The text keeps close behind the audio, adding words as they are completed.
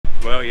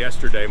Well,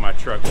 yesterday my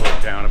truck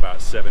broke down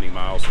about 70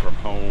 miles from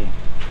home.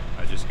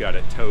 I just got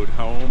it towed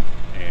home,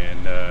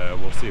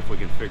 and we'll see if we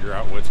can figure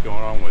out what's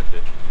going on with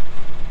it.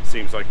 It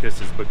seems like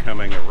this is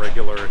becoming a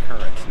regular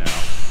occurrence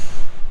now.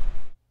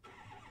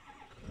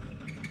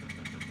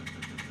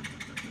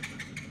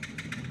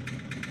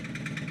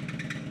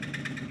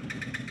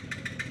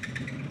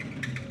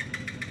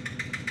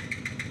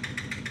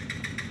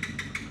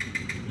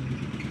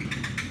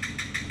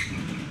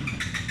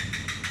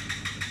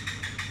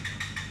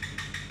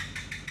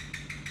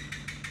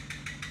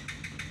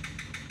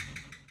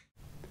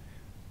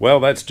 Well,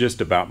 that's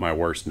just about my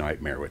worst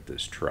nightmare with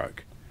this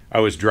truck. I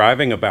was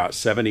driving about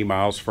 70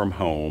 miles from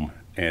home,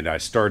 and I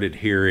started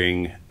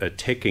hearing a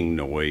ticking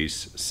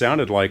noise.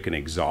 Sounded like an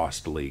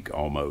exhaust leak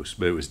almost,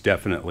 but it was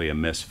definitely a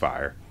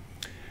misfire.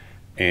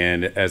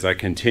 And as I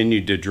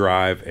continued to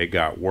drive, it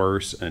got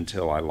worse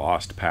until I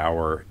lost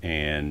power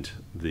and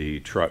the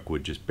truck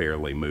would just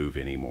barely move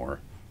anymore.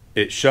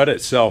 It shut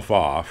itself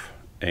off,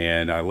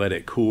 and I let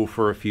it cool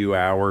for a few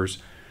hours.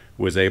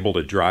 Was able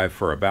to drive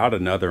for about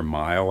another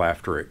mile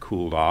after it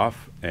cooled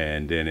off,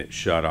 and then it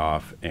shut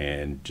off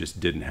and just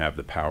didn't have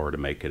the power to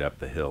make it up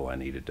the hill I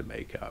needed to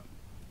make up.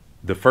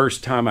 The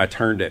first time I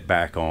turned it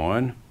back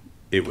on,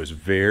 it was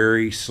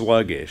very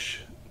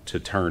sluggish to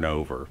turn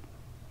over.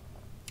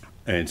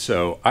 And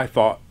so I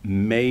thought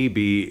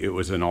maybe it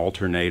was an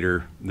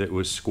alternator that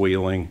was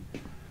squealing,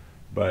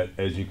 but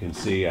as you can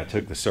see, I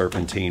took the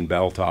serpentine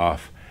belt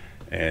off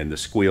and the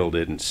squeal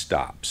didn't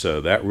stop.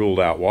 So that ruled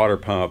out water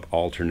pump,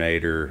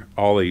 alternator,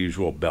 all the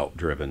usual belt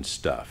driven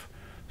stuff.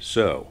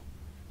 So,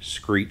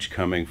 screech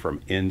coming from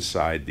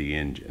inside the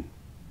engine.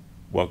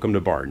 Welcome to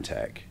Barn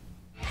Tech.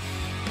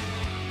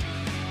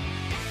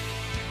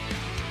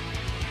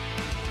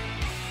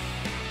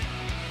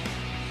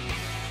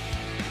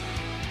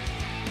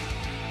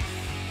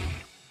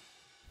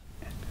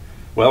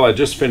 Well, I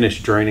just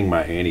finished draining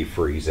my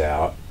antifreeze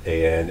out,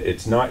 and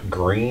it's not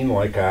green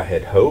like I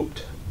had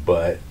hoped,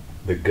 but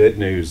the good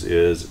news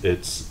is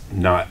it's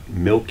not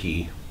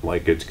milky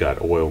like it's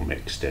got oil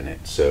mixed in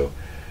it. So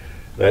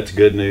that's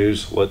good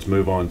news. Let's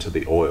move on to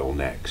the oil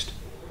next.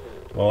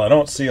 Well, I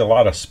don't see a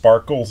lot of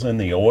sparkles in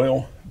the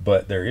oil,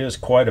 but there is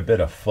quite a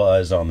bit of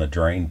fuzz on the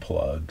drain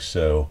plug.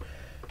 So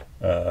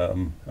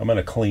I'm going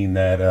to clean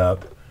that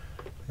up,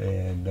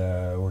 and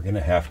we're going to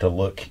have to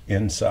look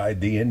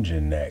inside the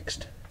engine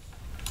next.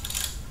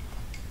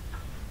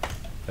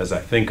 As I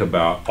think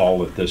about all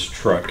that this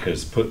truck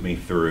has put me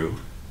through,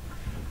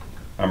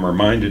 I'm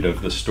reminded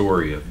of the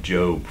story of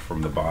Job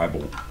from the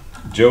Bible.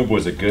 Job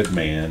was a good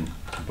man,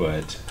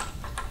 but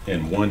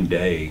in one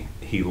day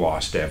he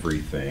lost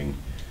everything.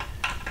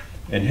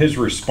 And his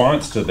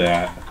response to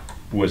that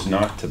was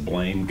not to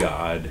blame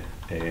God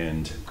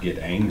and get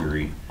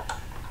angry,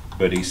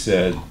 but he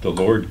said, "The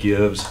Lord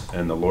gives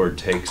and the Lord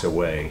takes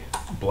away.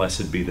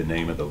 Blessed be the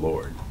name of the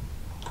Lord."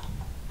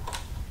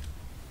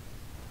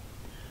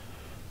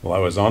 Well, I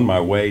was on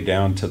my way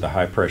down to the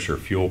high pressure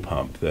fuel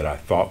pump that I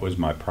thought was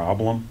my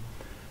problem,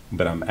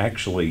 but I'm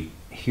actually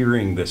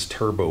hearing this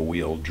turbo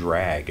wheel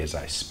drag as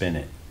I spin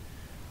it.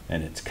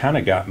 And it's kind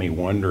of got me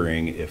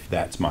wondering if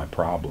that's my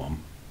problem.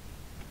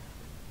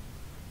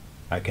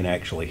 I can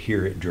actually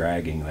hear it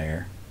dragging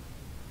there.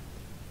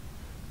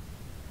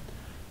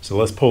 So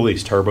let's pull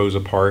these turbos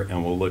apart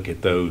and we'll look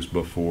at those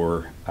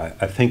before. I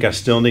think I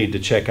still need to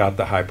check out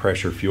the high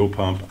pressure fuel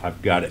pump.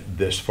 I've got it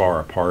this far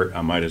apart.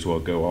 I might as well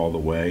go all the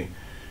way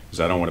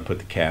because I don't want to put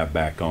the cab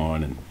back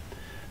on, and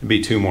it'd be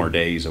 2 more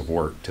days of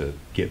work to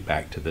get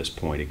back to this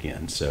point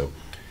again. So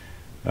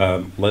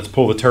let's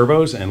pull the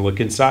turbos and look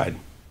inside.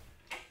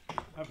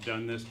 I've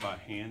done this by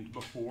hand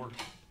before,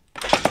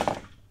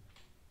 but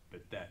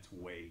that's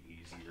way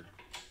easier.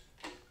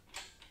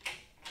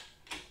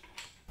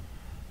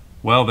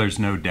 Well, there's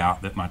no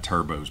doubt that my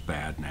turbo's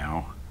bad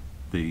now.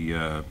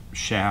 The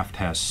shaft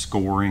has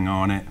scoring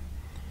on it.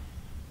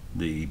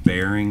 The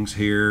bearings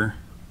here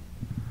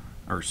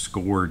are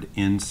scored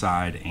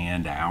inside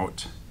and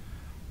out.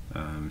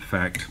 In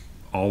fact,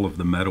 all of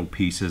the metal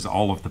pieces,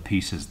 all of the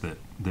pieces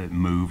that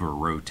move or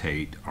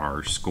rotate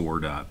are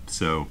scored up.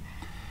 So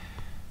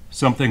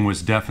something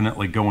was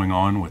definitely going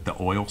on with the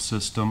oil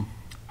system.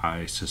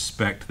 I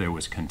suspect there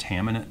was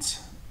contaminants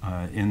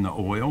in the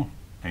oil,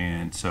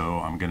 and so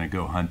I'm going to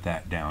go hunt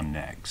that down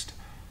next.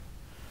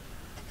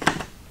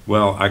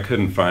 Well, I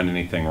couldn't find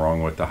anything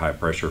wrong with the high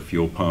pressure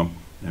fuel pump.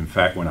 In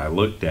fact, when I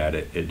looked at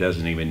it, it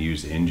doesn't even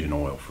use engine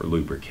oil for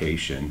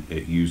lubrication.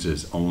 It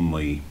uses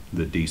only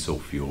the diesel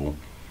fuel.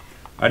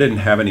 I didn't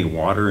have any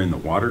water in the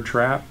water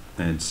trap,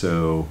 and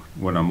so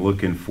what I'm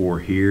looking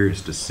for here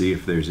is to see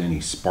if there's any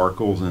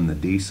sparkles in the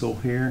diesel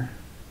here.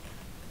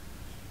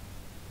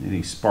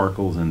 Any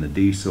sparkles in the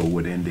diesel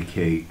would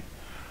indicate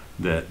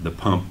that the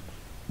pump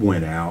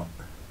went out,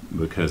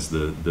 because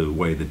the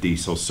way the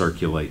diesel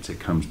circulates, it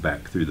comes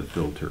back through the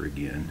filter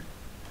again.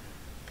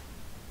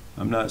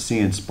 I'm not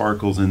seeing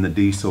sparkles in the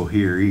diesel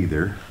here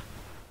either.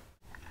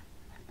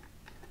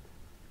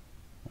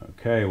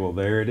 Okay, well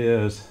there it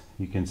is.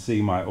 You can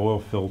see my oil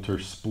filter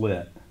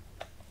split.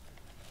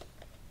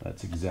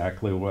 That's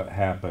exactly what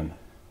happened.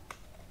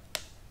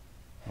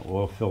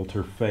 oil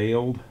filter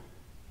failed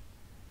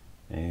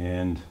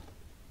and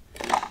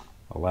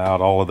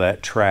allowed all of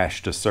that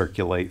trash to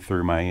circulate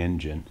through my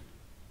engine.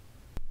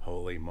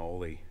 Holy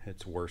moly,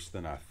 it's worse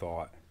than I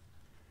thought.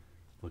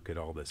 Look at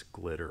all this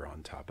glitter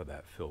on top of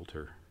that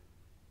filter.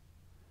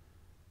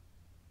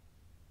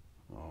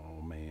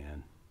 Oh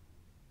man.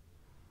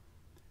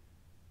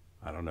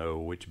 I don't know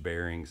which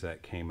bearings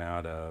that came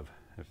out of,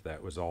 if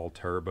that was all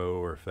turbo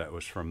or if that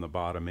was from the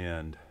bottom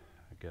end.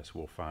 I guess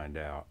we'll find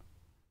out.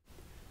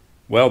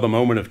 Well, the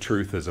moment of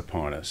truth is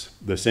upon us.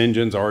 This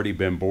engine's already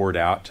been bored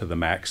out to the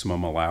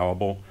maximum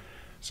allowable.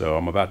 So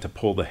I'm about to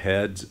pull the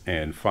heads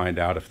and find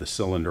out if the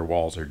cylinder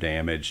walls are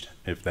damaged.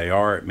 If they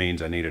are, it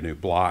means I need a new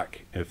block.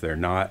 If they're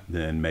not,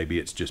 then maybe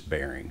it's just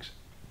bearings.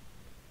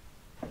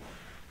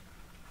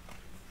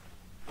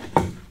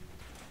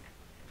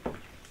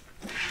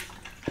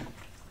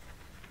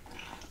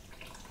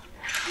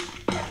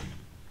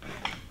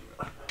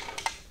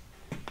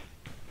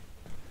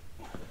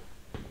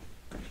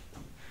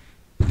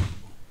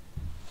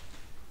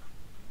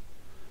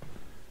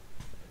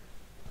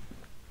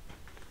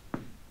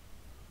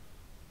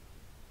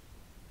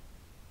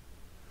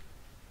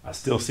 I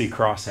still see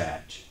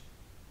crosshatch.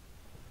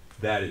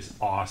 That is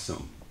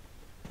awesome.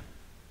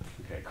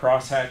 Okay,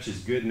 crosshatch is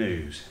good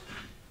news.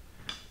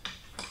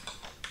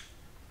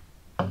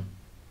 I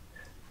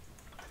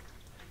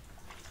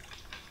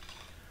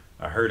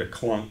heard a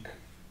clunk.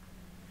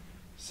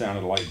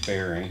 Sounded like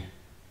bearing.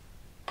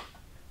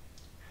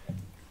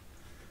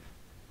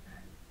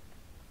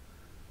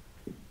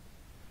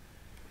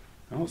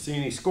 I don't see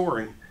any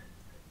scoring.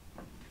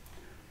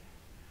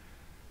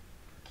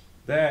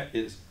 That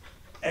is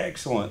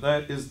excellent.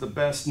 That is the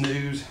best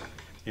news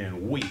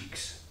in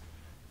weeks.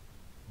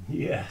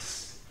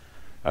 Yes.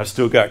 I've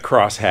still got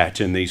crosshatch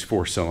in these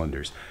 4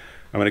 cylinders.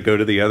 I'm going to go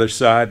to the other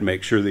side,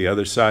 make sure the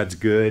other side's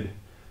good.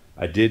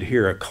 I did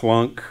hear a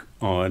clunk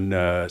on,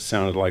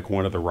 sounded like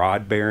one of the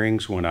rod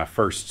bearings when I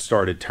first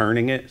started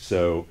turning it.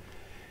 So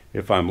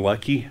if I'm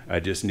lucky,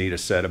 I just need a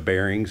set of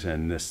bearings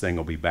and this thing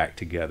will be back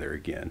together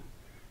again.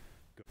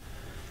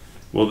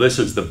 Well, this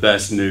is the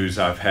best news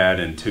I've had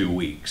in 2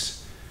 weeks.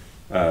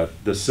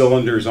 The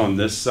cylinders on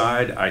this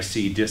side, I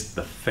see just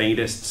the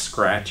faintest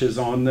scratches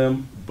on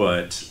them,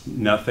 but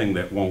nothing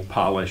that won't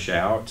polish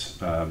out.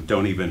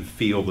 Don't even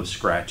feel the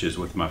scratches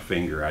with my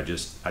finger. I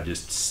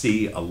just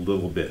see a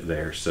little bit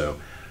there. So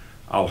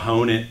I'll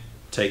hone it,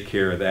 take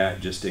care of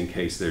that just in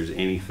case there's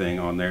anything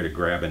on there to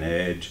grab an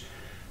edge.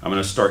 I'm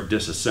going to start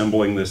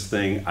disassembling this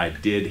thing. I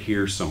did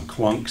hear some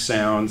clunk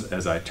sounds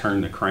as I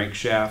turned the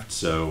crankshaft,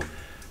 so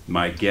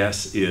my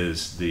guess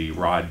is the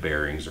rod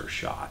bearings are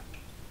shot.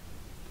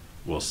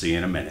 We'll see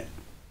in a minute.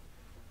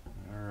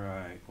 All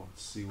right,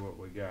 let's see what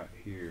we got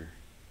here.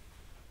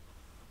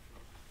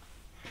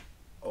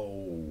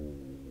 Oh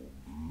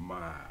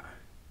my.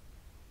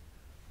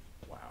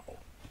 Wow.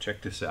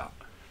 Check this out.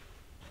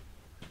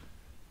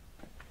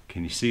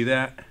 Can you see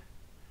that?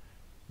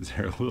 Is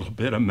there a little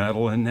bit of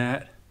metal in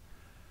that?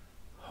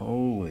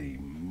 Holy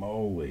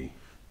moly.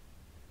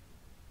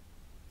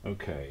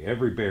 Okay,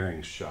 every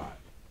bearing's shot.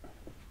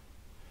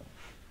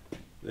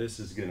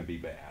 This is going to be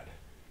bad.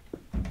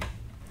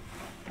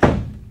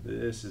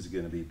 This is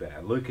going to be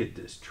bad. Look at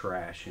this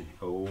trash.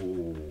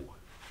 Oh,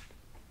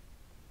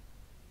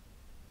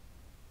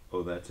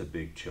 that's a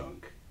big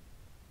chunk.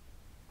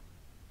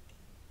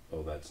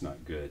 Oh, that's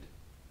not good.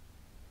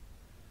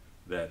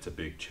 That's a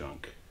big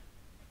chunk.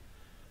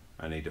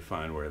 I need to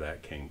find where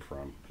that came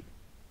from.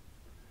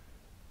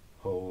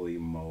 Holy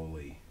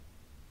moly.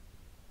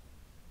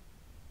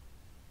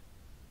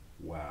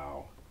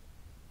 Wow.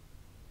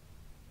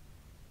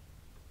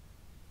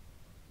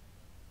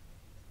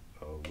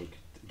 Oh, look.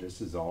 This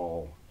is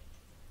all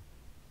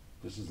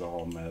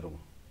metal.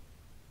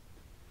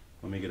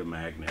 Let me get a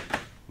magnet.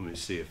 Let me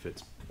see if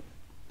it's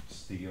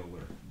steel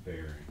or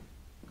bearing.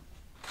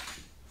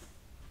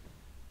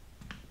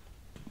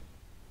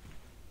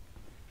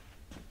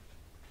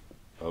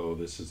 Oh,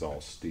 this is all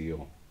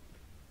steel.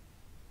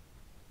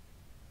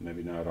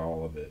 Maybe not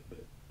all of it,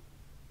 but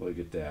look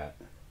at that.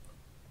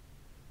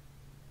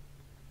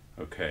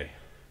 Okay,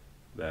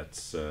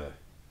 that's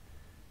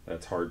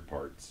hard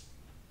parts.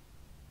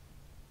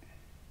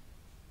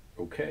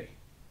 Okay.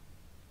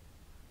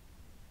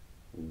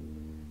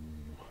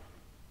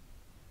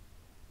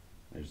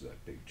 There's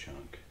that big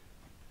chunk.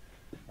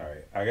 All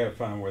right, I gotta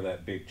find where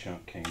that big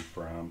chunk came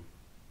from.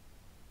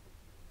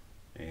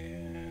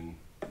 And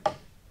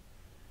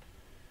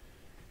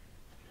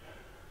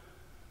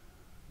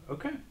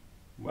okay,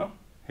 well,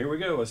 here we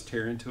go. Let's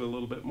tear into a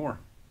little bit more.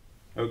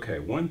 Okay,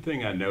 one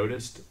thing I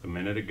noticed a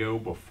minute ago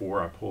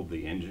before I pulled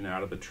the engine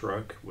out of the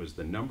truck was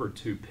the number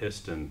 2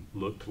 piston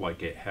looked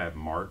like it had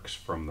marks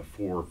from the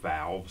 4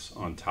 valves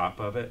on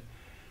top of it.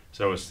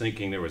 So I was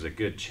thinking there was a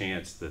good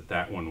chance that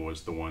that one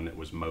was the one that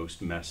was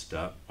most messed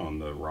up on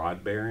the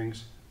rod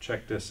bearings.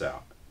 Check this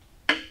out.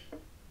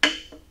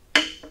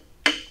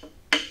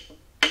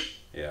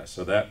 Yeah,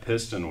 so that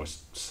piston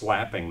was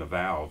slapping the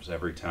valves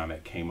every time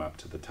it came up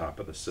to the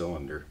top of the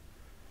cylinder.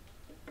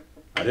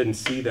 I didn't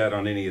see that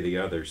on any of the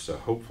others, so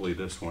hopefully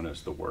this one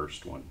is the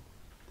worst one.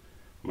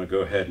 I'm going to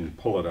go ahead and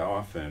pull it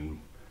off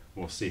and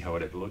we'll see how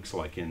it looks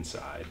like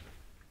inside.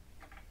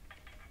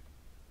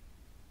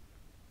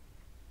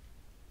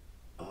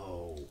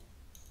 Oh.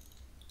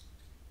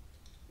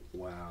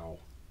 Wow.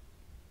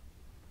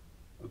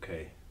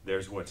 Okay,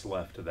 there's what's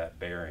left of that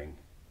bearing.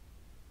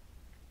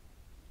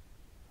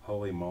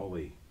 Holy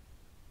moly.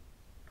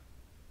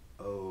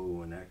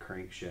 Oh, and that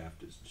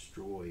crankshaft is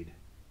destroyed.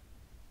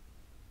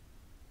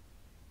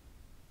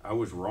 I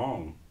was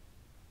wrong.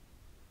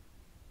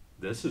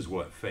 This is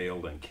what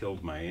failed and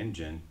killed my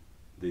engine.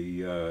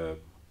 The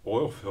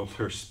oil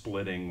filter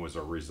splitting was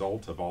a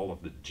result of all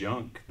of the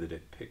junk that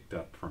it picked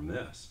up from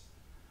this.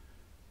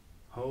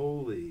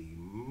 Holy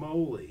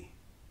moly.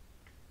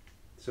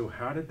 So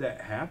how did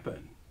that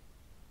happen?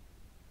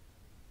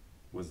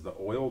 Was the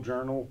oil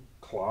journal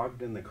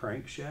clogged in the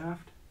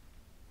crankshaft?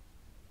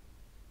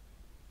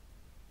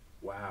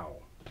 Wow.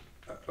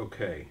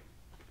 Okay.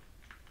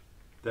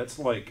 That's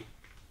like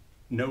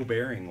no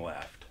bearing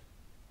left.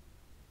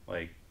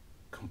 Like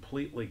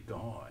completely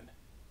gone.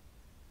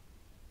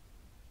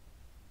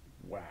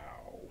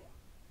 Wow.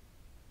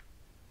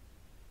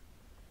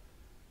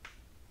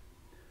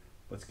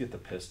 Let's get the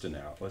piston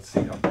out. Let's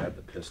see how bad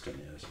the piston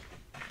is.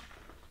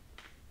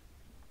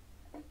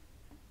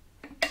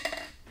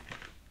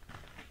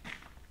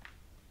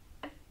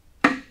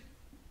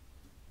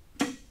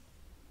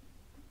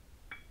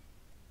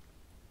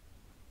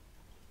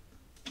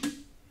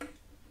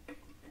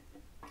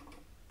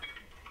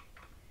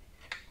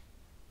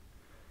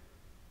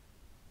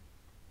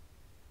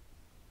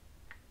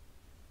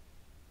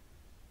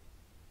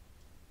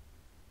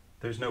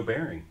 There's no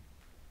bearing.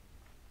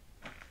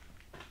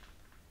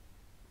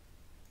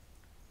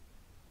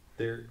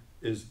 There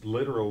is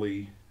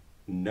literally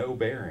no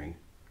bearing.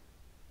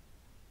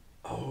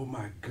 Oh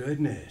my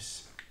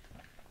goodness.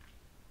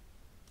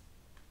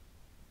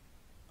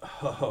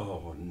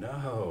 Oh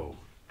no.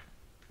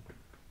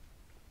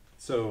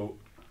 So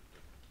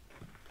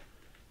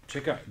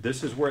check out,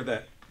 this is where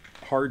that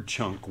hard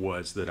chunk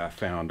was that I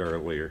found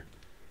earlier.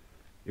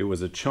 It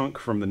was a chunk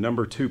from the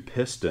number 2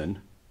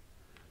 piston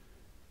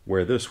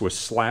where this was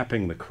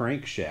slapping the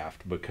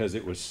crankshaft because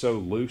it was so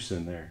loose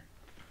in there.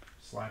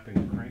 Slapping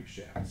the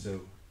crankshaft.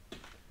 So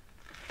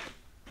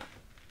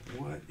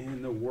what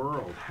in the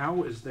world?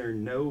 How is there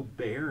no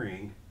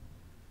bearing?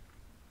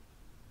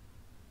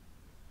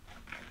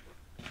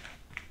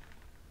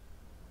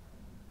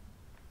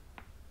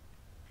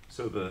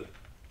 So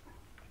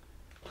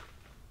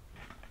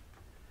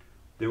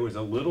there was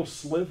a little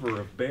sliver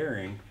of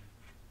bearing.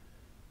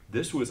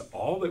 This was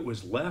all that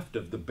was left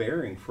of the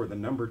bearing for the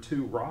number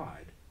 2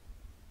 rod.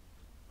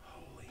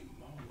 Holy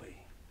moly.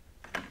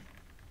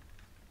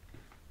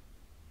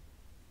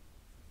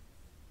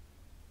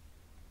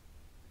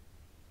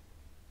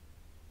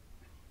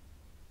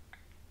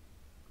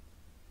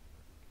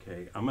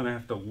 Okay, I'm going to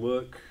have to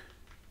look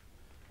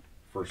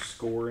for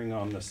scoring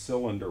on the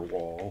cylinder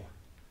wall,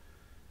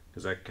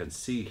 because I can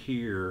see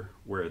here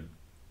where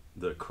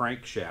the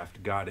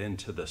crankshaft got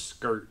into the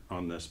skirt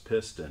on this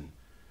piston.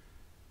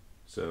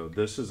 So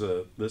this is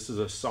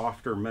a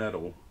softer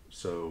metal,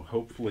 so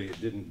hopefully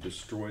it didn't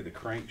destroy the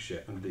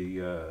crankshaft,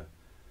 the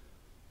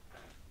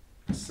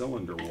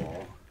cylinder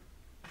wall.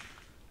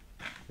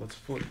 Let's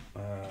flip.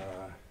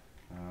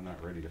 I'm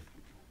not ready to.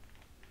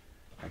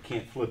 I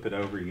can't flip it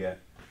over yet.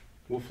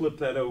 We'll flip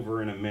that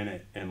over in a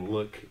minute and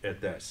look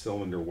at that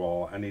cylinder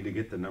wall. I need to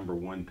get the number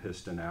 1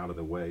 piston out of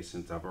the way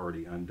since I've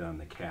already undone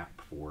the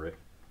cap for it.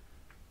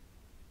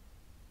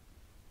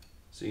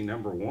 See,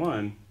 number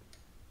 1,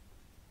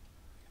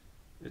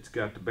 it's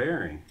got the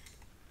bearing.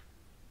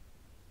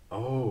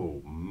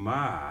 Oh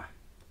my.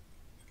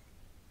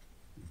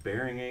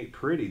 Bearing ain't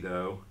pretty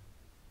though.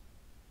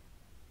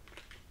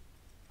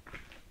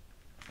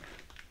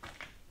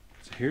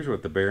 So here's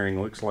what the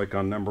bearing looks like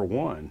on number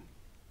 1.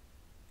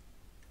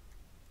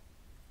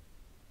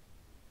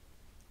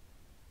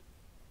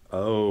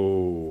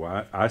 Oh,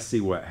 I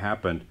see what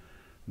happened.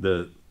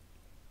 The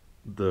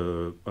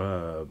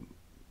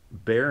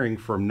bearing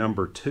from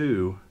number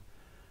 2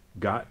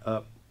 got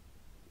up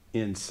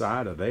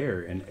inside of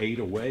there and ate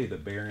away the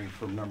bearing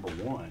from number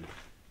 1.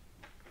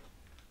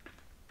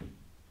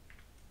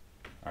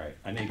 All right,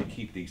 I need to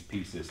keep these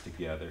pieces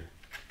together.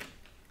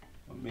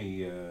 Let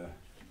me,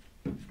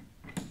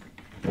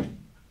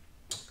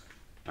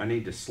 I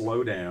need to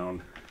slow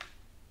down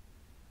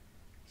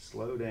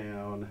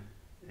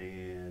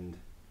and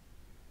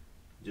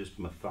just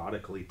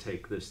methodically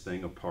take this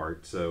thing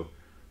apart. So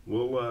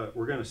we're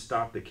going to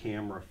stop the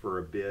camera for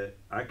a bit.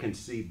 I can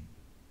see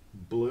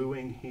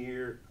bluing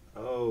here.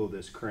 Oh,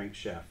 this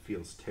crankshaft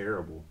feels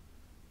terrible.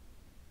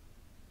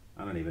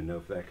 I don't even know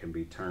if that can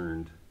be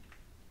turned.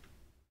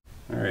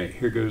 All right,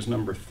 here goes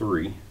number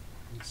 3.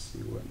 Let's see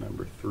what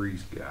number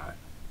 3's got.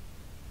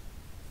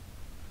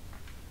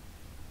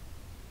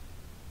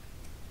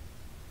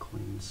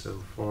 Clean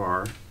so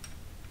far.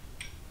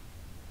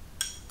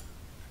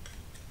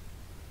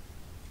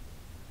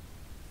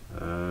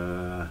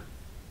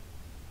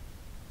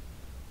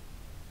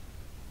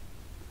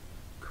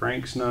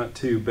 crank's not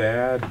too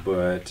bad,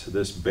 but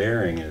this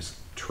bearing is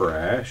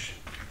trash.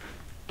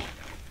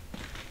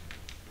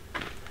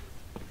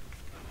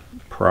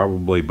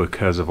 Probably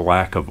because of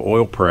lack of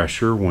oil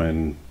pressure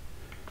when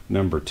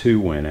number 2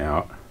 went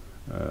out.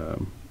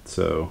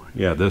 So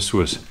yeah, this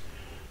was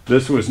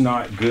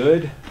not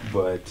good,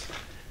 but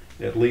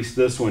at least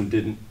this one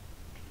didn't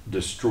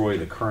destroy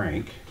the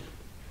crank.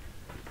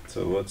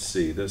 So let's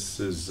see, this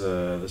is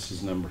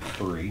number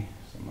 3.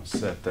 So I'm gonna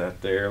set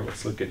that there.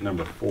 Let's look at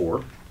number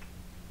 4.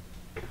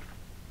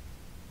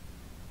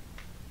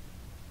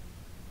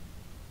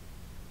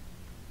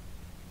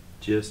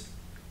 Just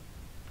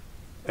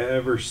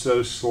ever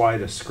so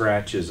slight of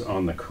scratches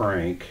on the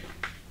crank,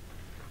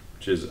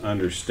 which is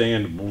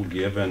understandable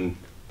given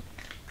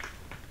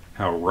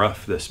how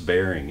rough this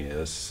bearing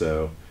is.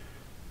 So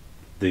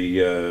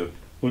the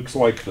looks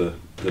like the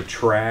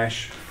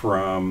trash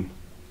from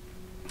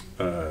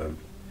the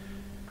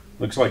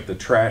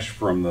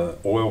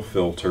oil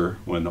filter,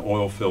 when the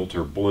oil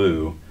filter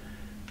blew,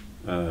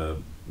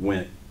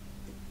 went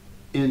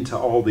into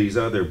all these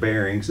other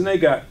bearings, and they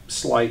got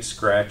slight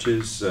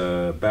scratches,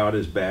 about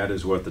as bad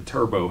as what the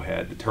turbo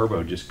had. The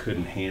turbo just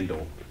couldn't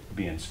handle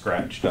being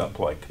scratched up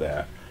like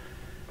that.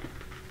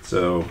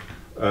 So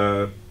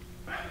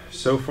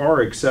so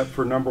far, except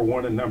for number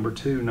 1 and number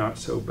 2, not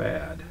so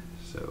bad.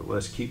 So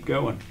let's keep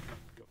going.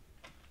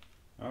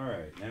 All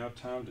right, now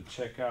time to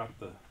check out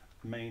the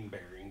main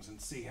bearings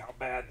and see how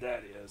bad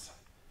that is.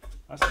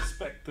 I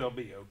suspect they'll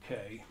be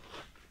okay.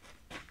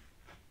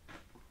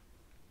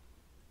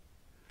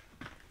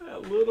 A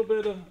little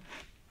bit of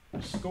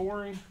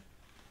scoring.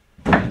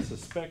 I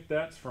suspect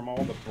that's from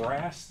all the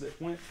brass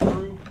that went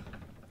through,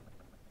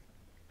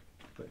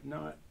 but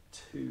not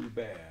too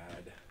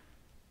bad.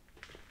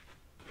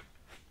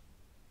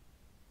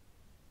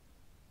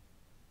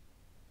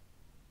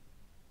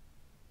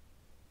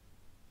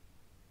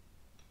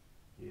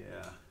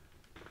 Yeah,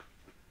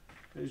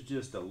 there's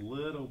just a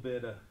little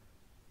bit of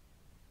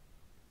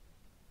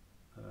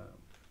well,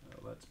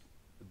 that's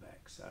the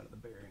back side of the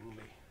bearing. Let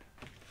me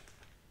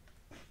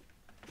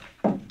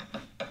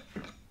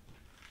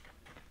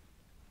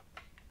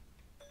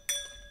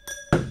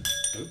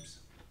oops.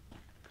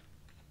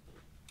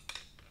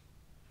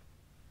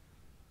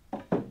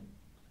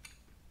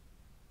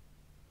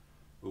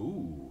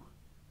 Ooh.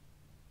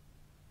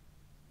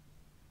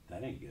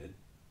 That ain't good.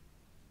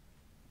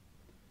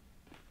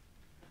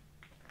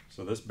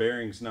 So this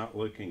bearing's not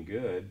looking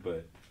good,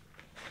 but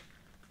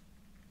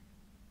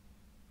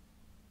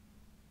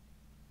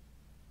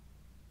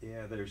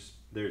yeah, there's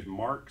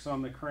marks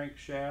on the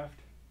crankshaft.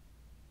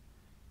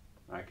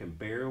 I can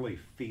barely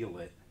feel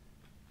it.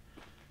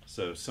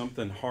 So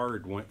something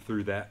hard went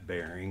through that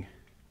bearing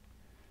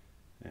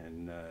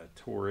and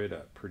tore it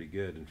up pretty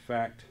good. In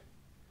fact,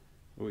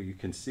 well, you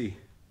can see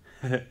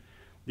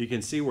you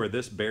can see where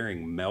this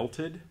bearing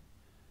melted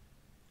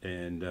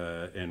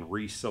and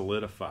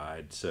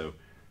re-solidified. So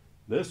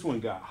this one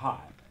got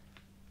hot.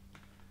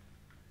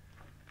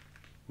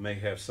 May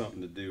have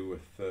something to do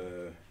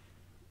with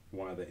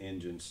why the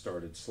engine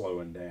started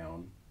slowing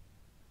down.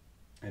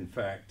 In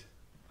fact,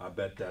 I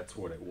bet that's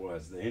what it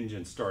was. The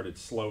engine started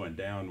slowing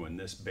down when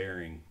this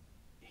bearing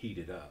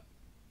heated up.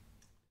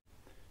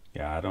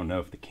 Yeah, I don't know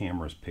if the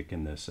camera's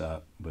picking this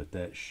up, but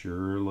that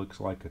sure looks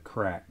like a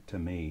crack to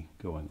me,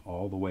 going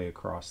all the way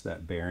across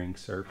that bearing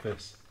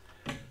surface.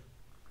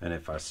 And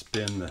if I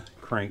spin the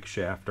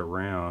crankshaft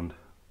around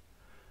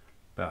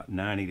about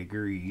 90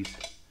 degrees,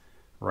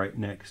 right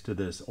next to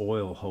this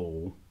oil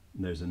hole,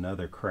 there's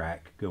another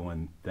crack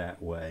going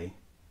that way.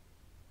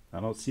 I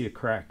don't see a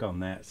crack on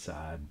that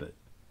side, but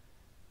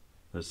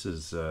this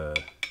is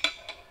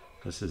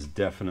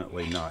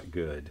definitely not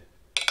good.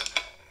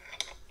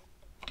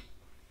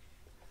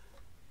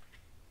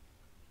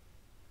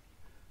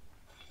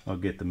 I'll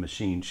get the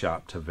machine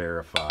shop to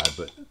verify,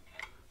 but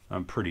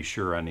I'm pretty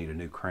sure I need a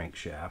new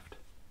crankshaft.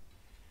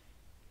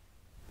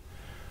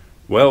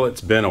 Well,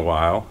 it's been a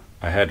while.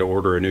 I had to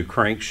order a new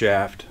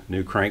crankshaft.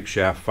 New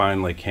crankshaft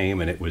finally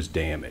came and it was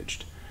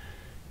damaged.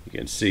 You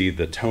can see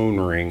the tone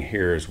ring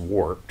here is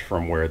warped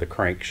from where the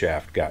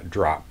crankshaft got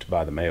dropped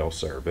by the mail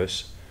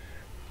service.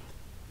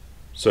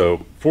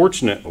 So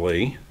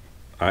fortunately,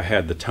 I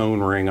had the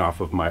tone ring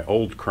off of my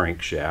old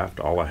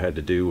crankshaft. All I had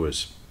to do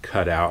was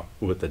cut out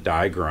with a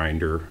die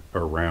grinder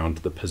around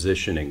the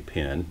positioning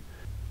pin,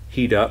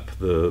 heat up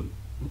the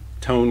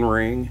tone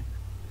ring,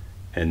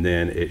 and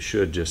then it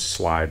should just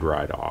slide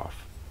right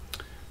off.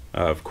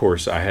 Of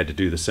course, I had to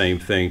do the same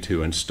thing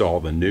to install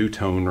the new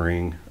tone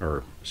ring,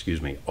 or excuse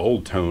me,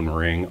 old tone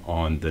ring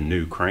on the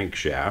new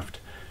crankshaft.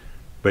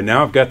 But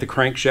now I've got the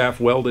crankshaft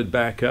welded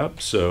back up,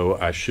 so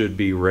I should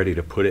be ready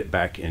to put it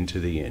back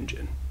into the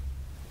engine.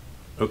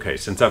 Okay,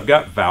 since I've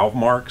got valve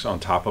marks on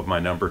top of my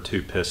number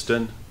 2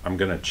 piston, I'm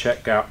going to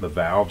check out the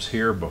valves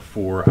here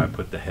before I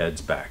put the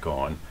heads back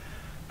on.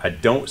 I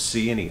don't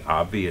see any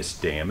obvious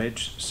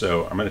damage,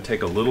 so I'm going to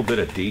take a little bit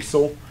of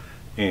diesel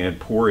and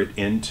pour it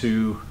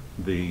into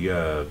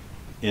the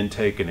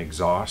intake and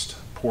exhaust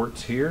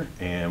ports here,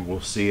 and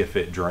we'll see if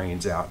it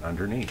drains out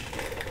underneath.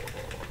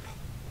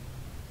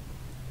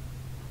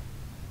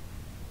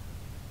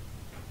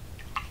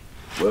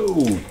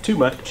 Whoa, too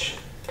much.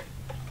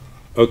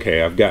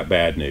 Okay, I've got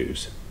bad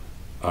news.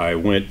 I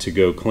went to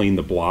go clean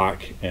the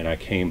block and I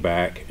came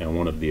back and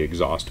one of the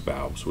exhaust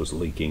valves was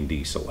leaking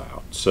diesel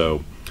out.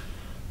 So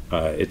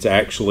it's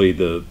actually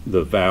the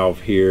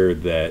valve here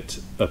that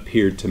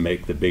appeared to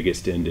make the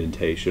biggest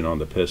indentation on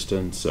the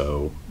piston,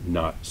 so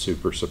not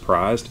super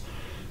surprised.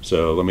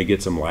 So let me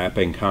get some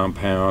lapping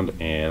compound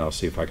and I'll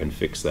see if I can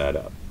fix that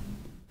up.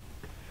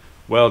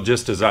 Well,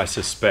 just as I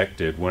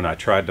suspected, when I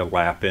tried to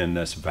lap in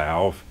this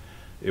valve,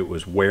 it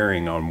was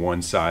wearing on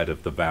one side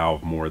of the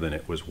valve more than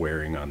it was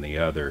wearing on the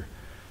other.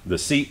 The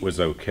seat was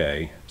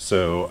okay,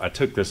 so I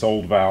took this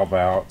old valve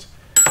out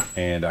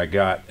and I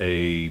got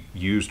a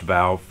used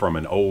valve from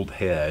an old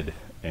head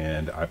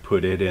and I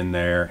put it in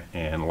there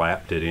and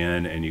lapped it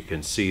in, and you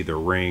can see the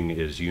ring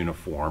is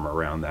uniform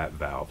around that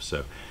valve.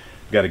 So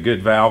got a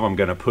good valve I'm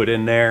going to put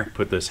in there,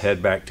 put this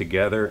head back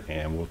together,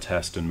 and we'll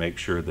test and make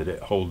sure that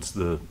it holds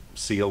the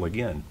seal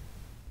again.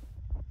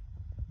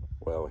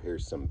 Well,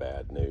 here's some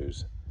bad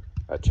news.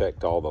 I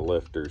checked all the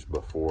lifters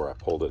before I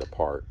pulled it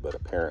apart, but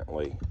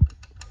apparently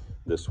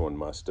this one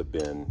must have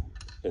been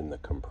in the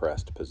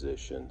compressed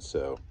position,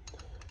 so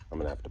I'm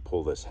gonna have to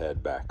pull this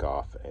head back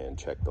off and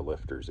check the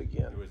lifters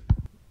again.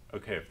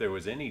 Okay, if there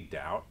was any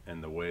doubt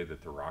in the way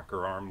that the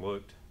rocker arm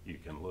looked, you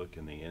can look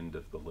in the end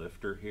of the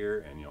lifter here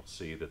and you'll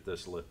see that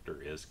this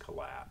lifter is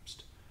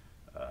collapsed.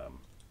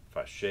 If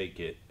I shake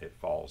it, it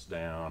falls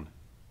down.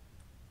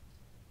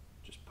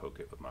 Just poke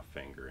it with my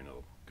finger and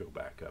it'll go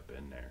back up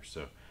in there.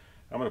 So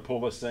I'm going to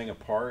pull this thing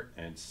apart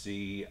and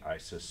see. I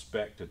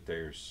suspect that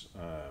there's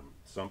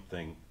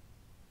something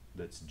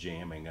that's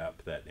jamming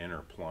up that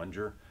inner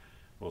plunger.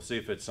 We'll see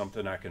if it's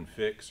something I can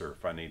fix or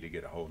if I need to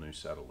get a whole new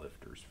set of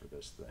lifters for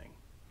this thing.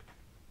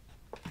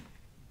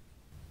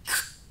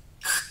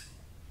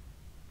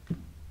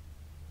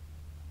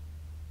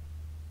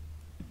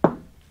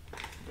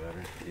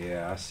 Better?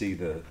 Yeah, I see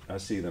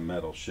the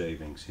metal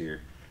shavings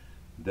here.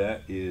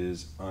 That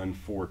is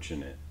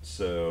unfortunate.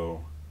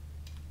 So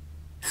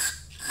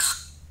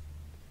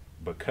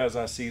because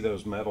I see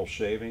those metal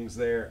shavings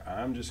there,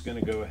 I'm just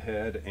going to go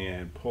ahead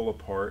and pull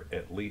apart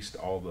at least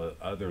all the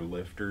other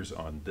lifters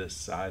on this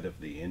side of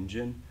the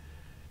engine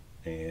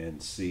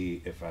and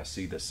see if I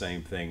see the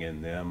same thing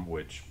in them,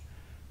 which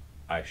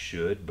I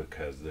should,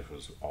 because this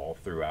was all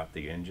throughout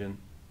the engine.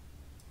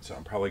 So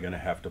I'm probably going to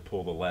have to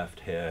pull the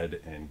left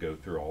head and go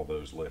through all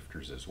those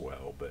lifters as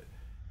well. But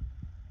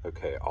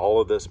okay,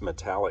 all of this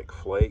metallic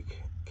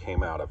flake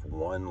came out of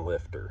one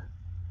lifter.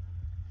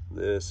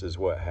 This is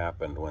what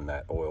happened when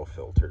that oil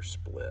filter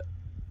split.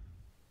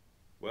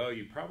 Well,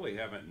 you probably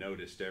haven't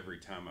noticed every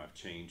time I've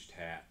changed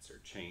hats or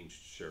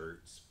changed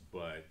shirts,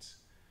 but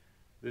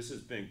this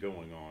has been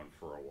going on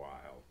for a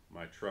while.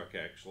 My truck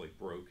actually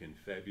broke in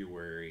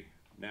February.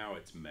 Now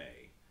it's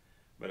May.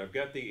 But I've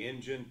got the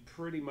engine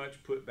pretty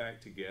much put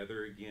back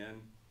together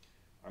again.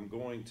 I'm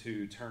going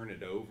to turn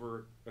it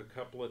over a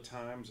couple of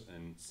times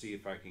and see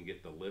if I can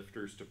get the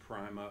lifters to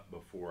prime up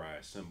before I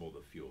assemble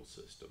the fuel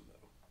system, though.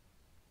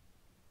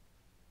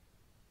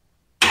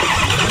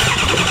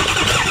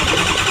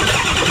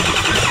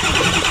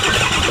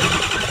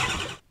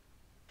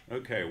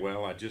 Okay,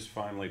 well, I just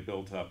finally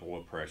built up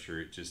oil pressure.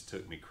 It just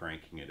took me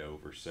cranking it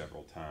over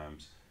several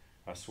times.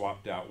 I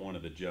swapped out one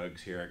of the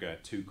jugs here. I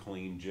got two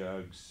clean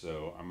jugs,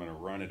 so I'm going to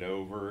run it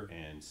over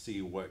and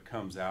see what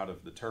comes out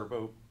of the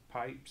turbo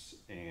pipes,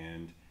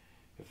 and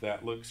if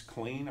that looks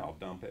clean, I'll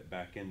dump it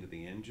back into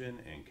the engine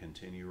and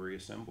continue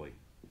reassembly.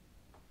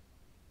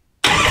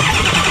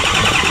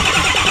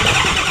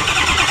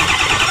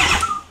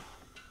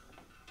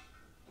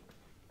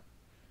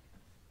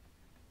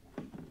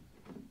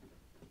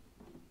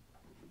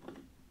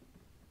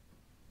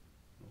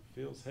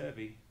 Feels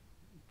heavy.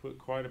 Put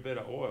quite a bit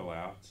of oil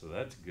out, so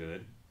that's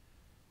good.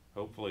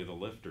 Hopefully the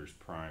lifter's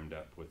primed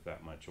up with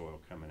that much oil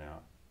coming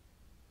out.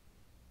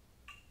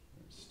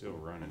 It's still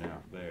running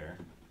out there.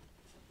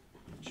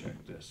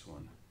 Check this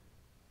one.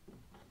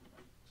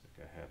 Looks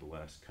like I had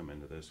less come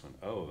into this one.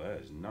 Oh, that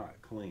is not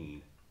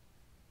clean.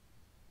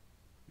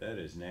 That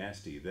is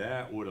nasty.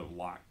 That would have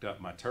locked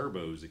up my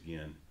turbos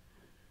again.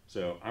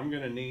 So I'm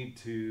going to need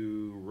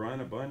to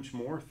run a bunch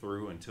more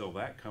through until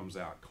that comes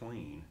out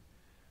clean.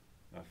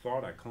 I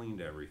thought I cleaned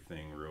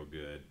everything real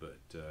good,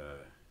 but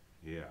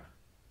yeah,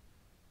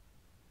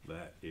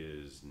 that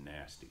is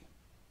nasty.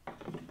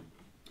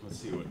 Let's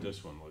see what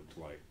this one looked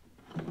like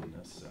on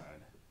this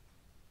side.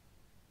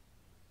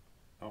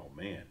 Oh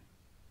man,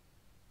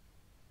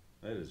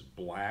 that is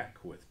black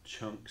with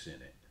chunks in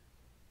it.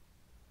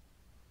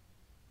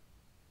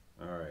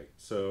 All right,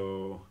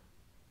 so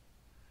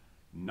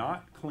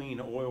not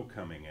clean oil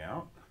coming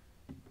out.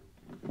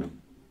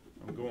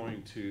 I'm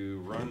going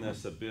to run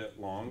this a bit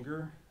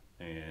longer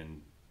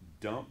and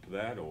dump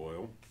that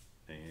oil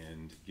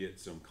and get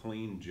some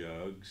clean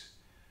jugs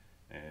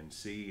and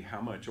see how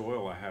much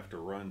oil I have to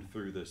run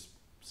through this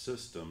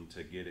system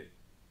to get it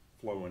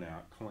flowing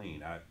out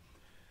clean.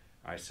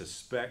 I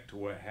suspect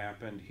what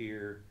happened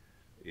here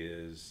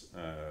is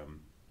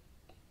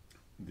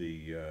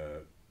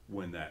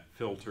when that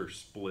filter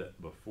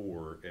split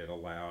before, it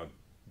allowed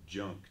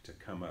junk to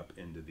come up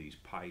into these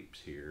pipes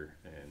here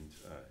and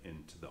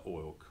into the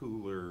oil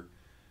cooler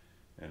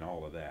and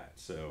all of that.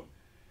 So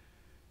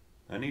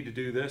I need to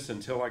do this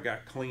until I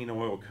got clean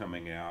oil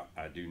coming out.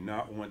 I do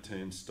not want to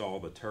install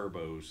the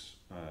turbos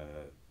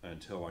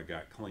until I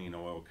got clean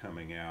oil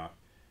coming out.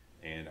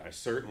 And I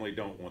certainly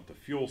don't want the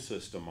fuel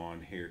system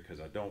on here because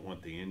I don't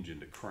want the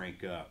engine to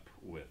crank up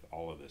with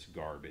all of this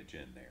garbage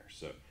in there.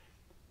 So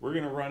we're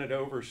going to run it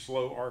over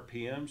slow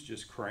RPMs,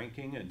 just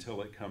cranking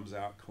until it comes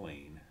out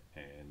clean.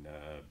 And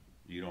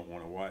you don't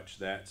want to watch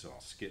that, so I'll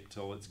skip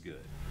till it's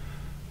good.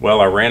 Well,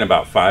 I ran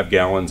about 5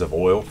 gallons of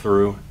oil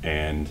through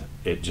and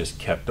it just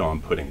kept on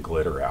putting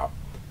glitter out.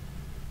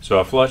 So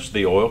I flushed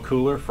the oil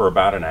cooler for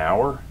about an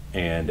hour,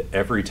 and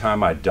every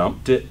time I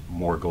dumped it,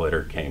 more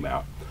glitter came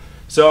out.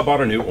 So I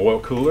bought a new oil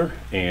cooler,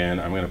 and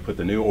I'm going to put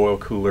the new oil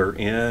cooler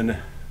in,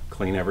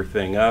 clean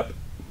everything up,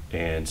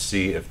 and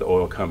see if the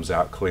oil comes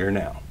out clear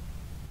now.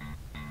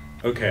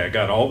 Okay, I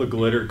got all the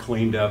glitter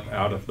cleaned up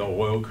out of the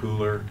oil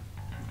cooler.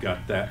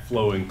 Got that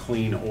flowing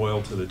clean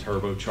oil to the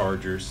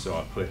turbochargers, so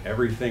I put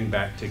everything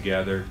back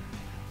together,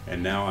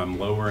 and now I'm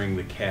lowering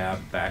the cab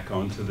back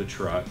onto the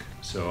truck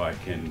so I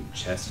can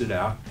test it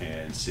out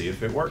and see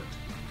if it worked.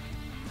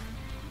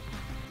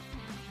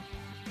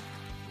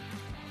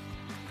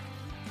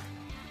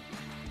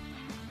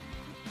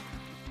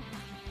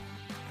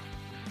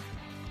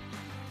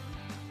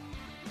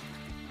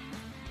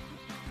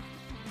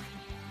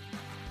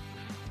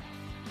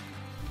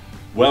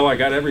 Well, I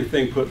got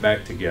everything put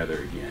back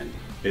together again.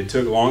 It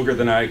took longer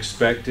than I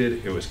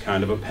expected. It was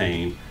kind of a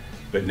pain,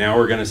 but now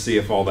we're going to see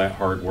if all that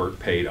hard work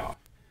paid off.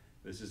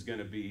 This is going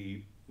to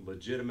be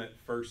legitimate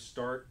first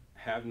start.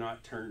 Have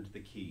not turned the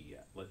key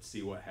yet. Let's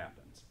see what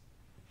happens.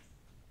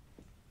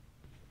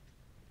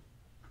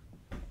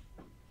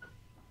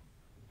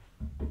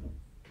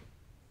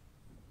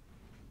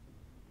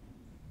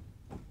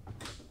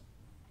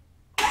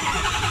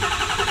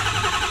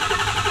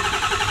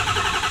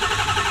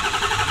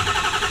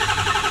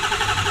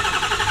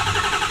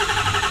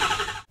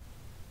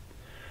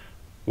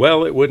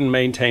 Well, it wouldn't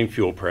maintain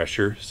fuel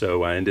pressure,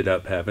 so I ended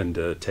up having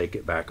to take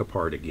it back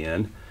apart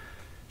again.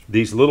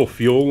 These little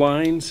fuel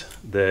lines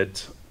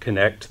that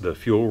connect the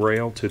fuel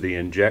rail to the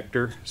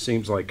injector,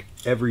 seems like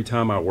every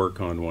time I work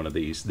on one of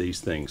these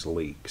things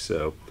leak.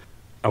 So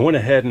I went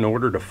ahead and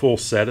ordered a full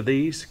set of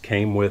these.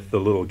 Came with the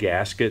little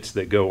gaskets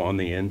that go on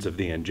the ends of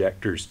the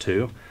injectors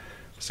too.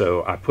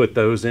 So I put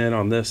those in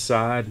on this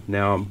side.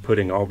 Now I'm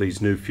putting all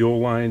these new fuel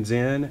lines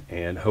in,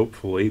 and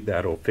hopefully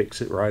that'll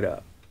fix it right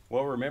up.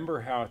 Well,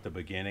 remember how at the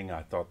beginning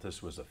I thought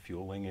this was a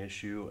fueling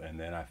issue, and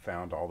then I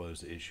found all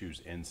those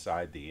issues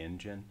inside the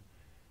engine?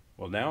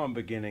 Well, now I'm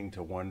beginning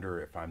to wonder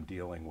if I'm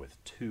dealing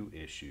with 2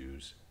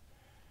 issues.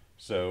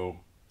 So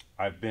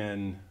I've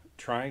been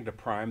trying to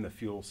prime the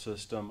fuel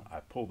system. I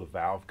pulled the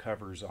valve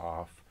covers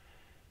off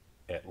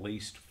at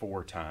least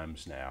 4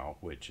 times now,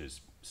 which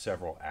is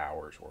several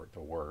hours worth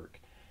of work.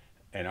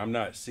 And I'm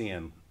not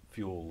seeing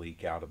fuel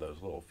leak out of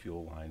those little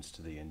fuel lines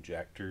to the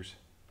injectors.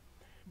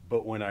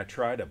 But when I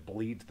try to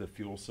bleed the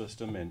fuel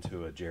system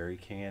into a jerry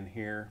can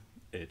here,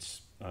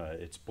 it's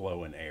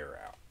blowing air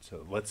out.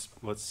 So let's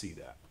see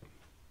that.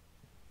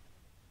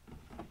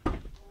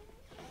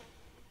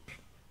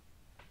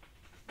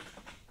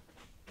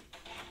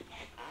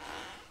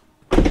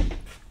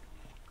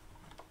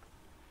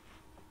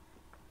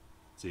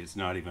 See, it's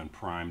not even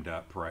primed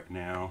up right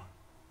now.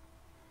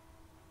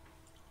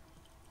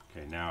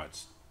 Okay, now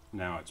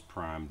it's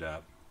primed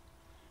up.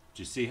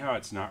 Do you see how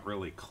it's not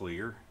really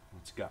clear?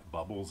 It's got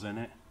bubbles in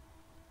it.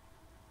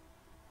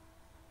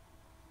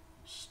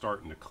 It's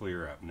starting to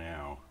clear up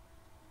now.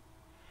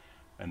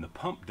 And the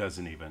pump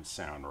doesn't even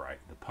sound right.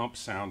 The pump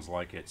sounds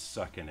like it's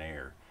sucking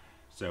air.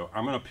 So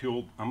I'm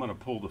gonna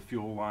pull the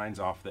fuel lines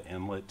off the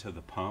inlet to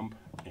the pump,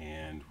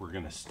 and we're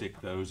gonna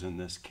stick those in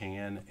this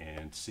can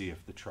and see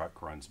if the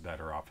truck runs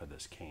better off of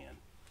this can.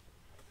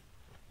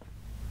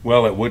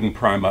 Well, it wouldn't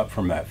prime up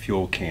from that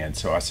fuel can,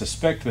 so I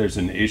suspect there's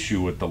an issue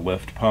with the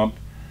lift pump.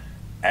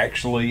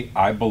 Actually,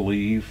 I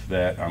believe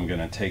that I'm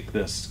going to take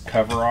this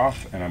cover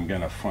off, and I'm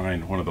going to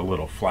find one of the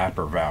little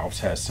flapper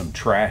valves has some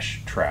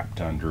trash trapped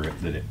under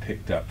it that it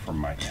picked up from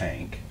my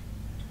tank.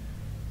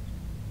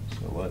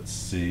 So let's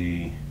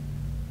see.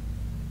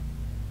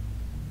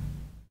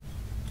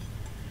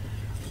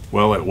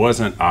 Well, it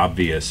wasn't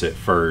obvious at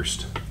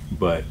first,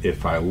 but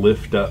if I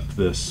lift up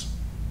this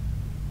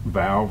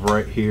valve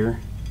right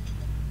here,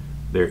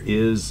 there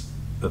is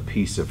a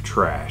piece of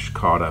trash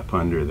caught up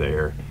under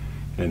there.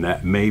 And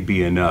that may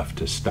be enough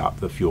to stop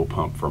the fuel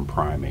pump from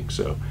priming.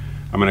 So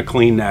I'm going to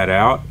clean that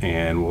out,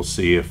 and we'll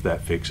see if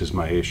that fixes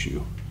my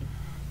issue.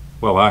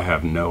 Well, I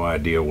have no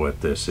idea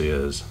what this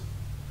is,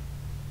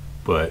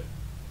 but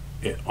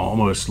it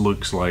almost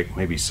looks like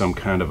maybe some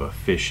kind of a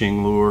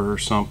fishing lure or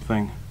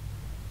something.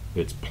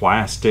 It's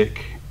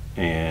plastic,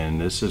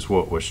 and this is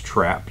what was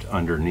trapped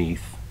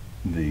underneath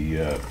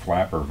the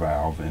flapper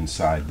valve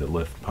inside the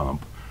lift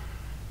pump.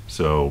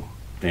 So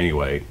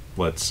anyway,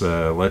 let's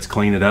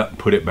clean it up,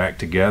 put it back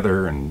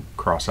together, and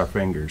cross our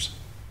fingers.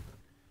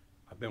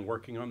 I've been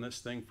working on this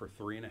thing for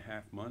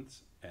 3.5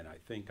 months, and I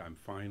think I'm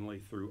finally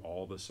through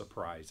all the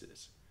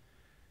surprises.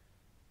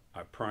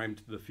 I've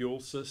primed the fuel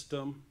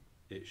system.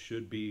 It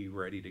should be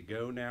ready to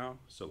go now,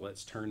 so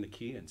let's turn the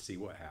key and see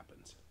what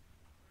happens.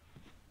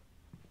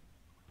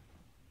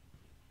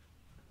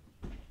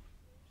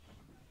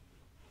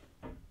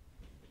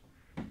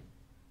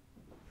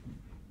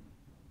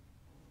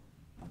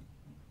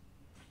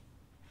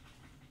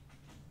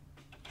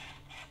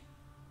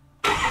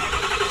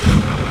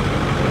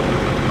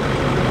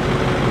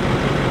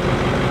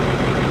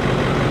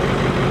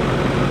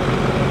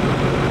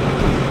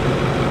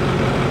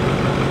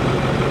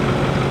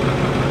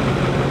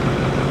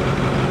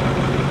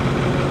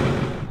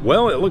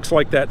 Well, it looks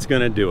like that's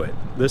going to do it.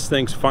 This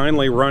thing's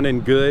finally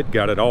running good,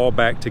 got it all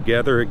back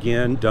together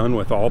again, done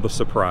with all the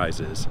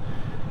surprises.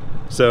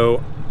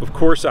 So, of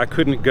course, I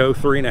couldn't go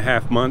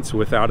 3.5 months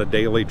without a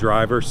daily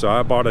driver, so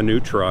I bought a new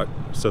truck.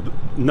 So,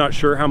 not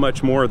sure how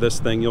much more of this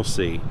thing you'll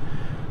see,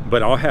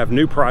 but I'll have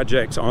new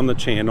projects on the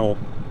channel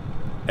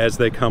as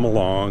they come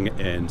along.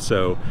 And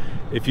so,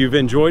 if you've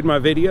enjoyed my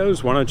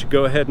videos, why don't you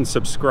go ahead and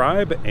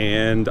subscribe,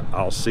 and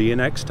I'll see you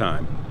next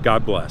time.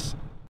 God bless.